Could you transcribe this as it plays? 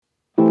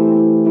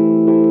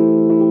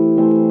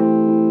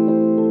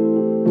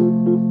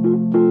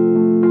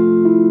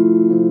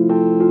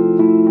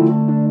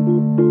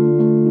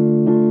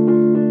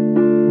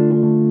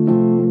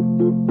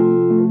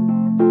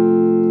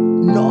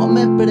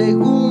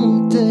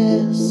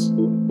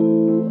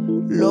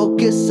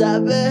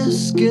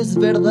Sabes que es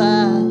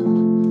verdad,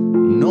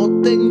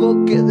 no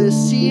tengo que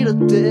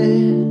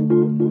decirte,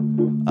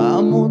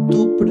 amo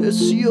tu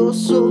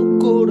precioso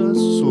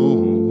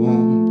corazón.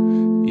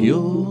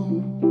 Yo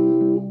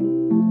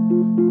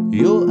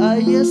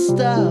ahí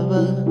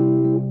estaba,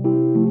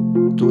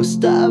 tú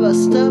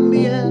estabas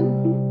también,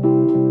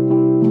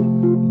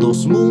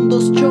 dos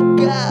mundos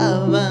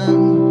chocaban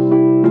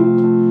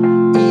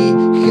y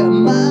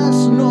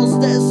jamás nos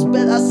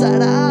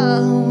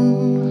despedazarán.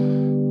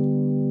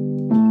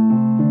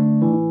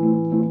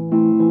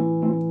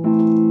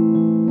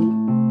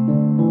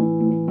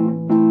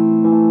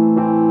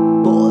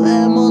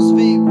 Podemos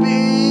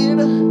vivir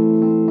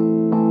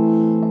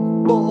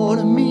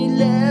por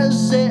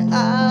miles de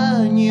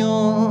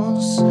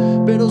años,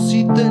 pero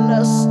si te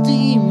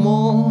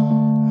lastimo,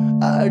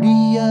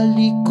 haría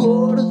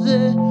licor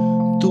de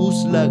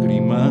tus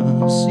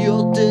lágrimas.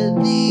 Yo te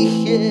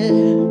dije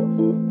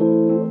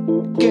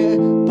que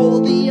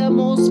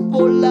podíamos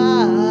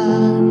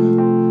volar,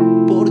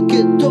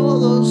 porque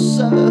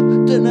todos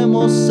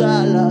tenemos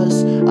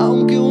alas,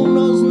 aunque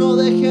unos no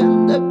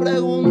dejen de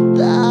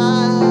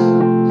preguntar.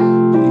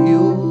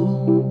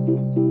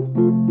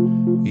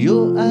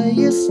 Yo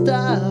ahí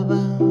estaba,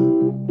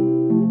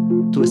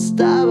 tú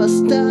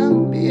estabas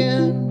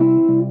también,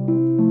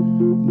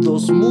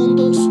 dos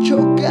mundos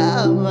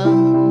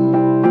chocaban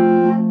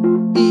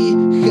y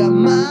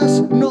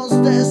jamás nos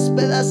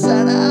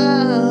despedazarán.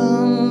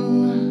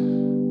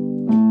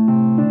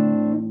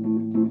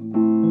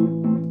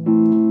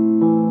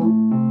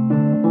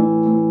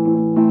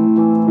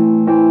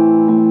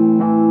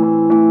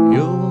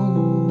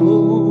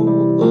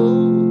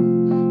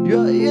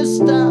 Yo ahí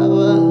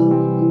estaba,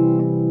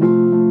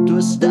 tú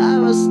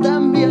estabas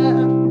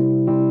también,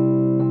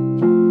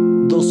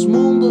 dos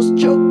mundos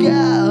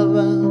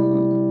chocaban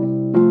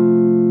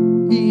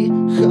y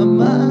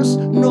jamás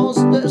nos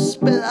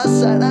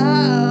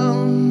despedazarán.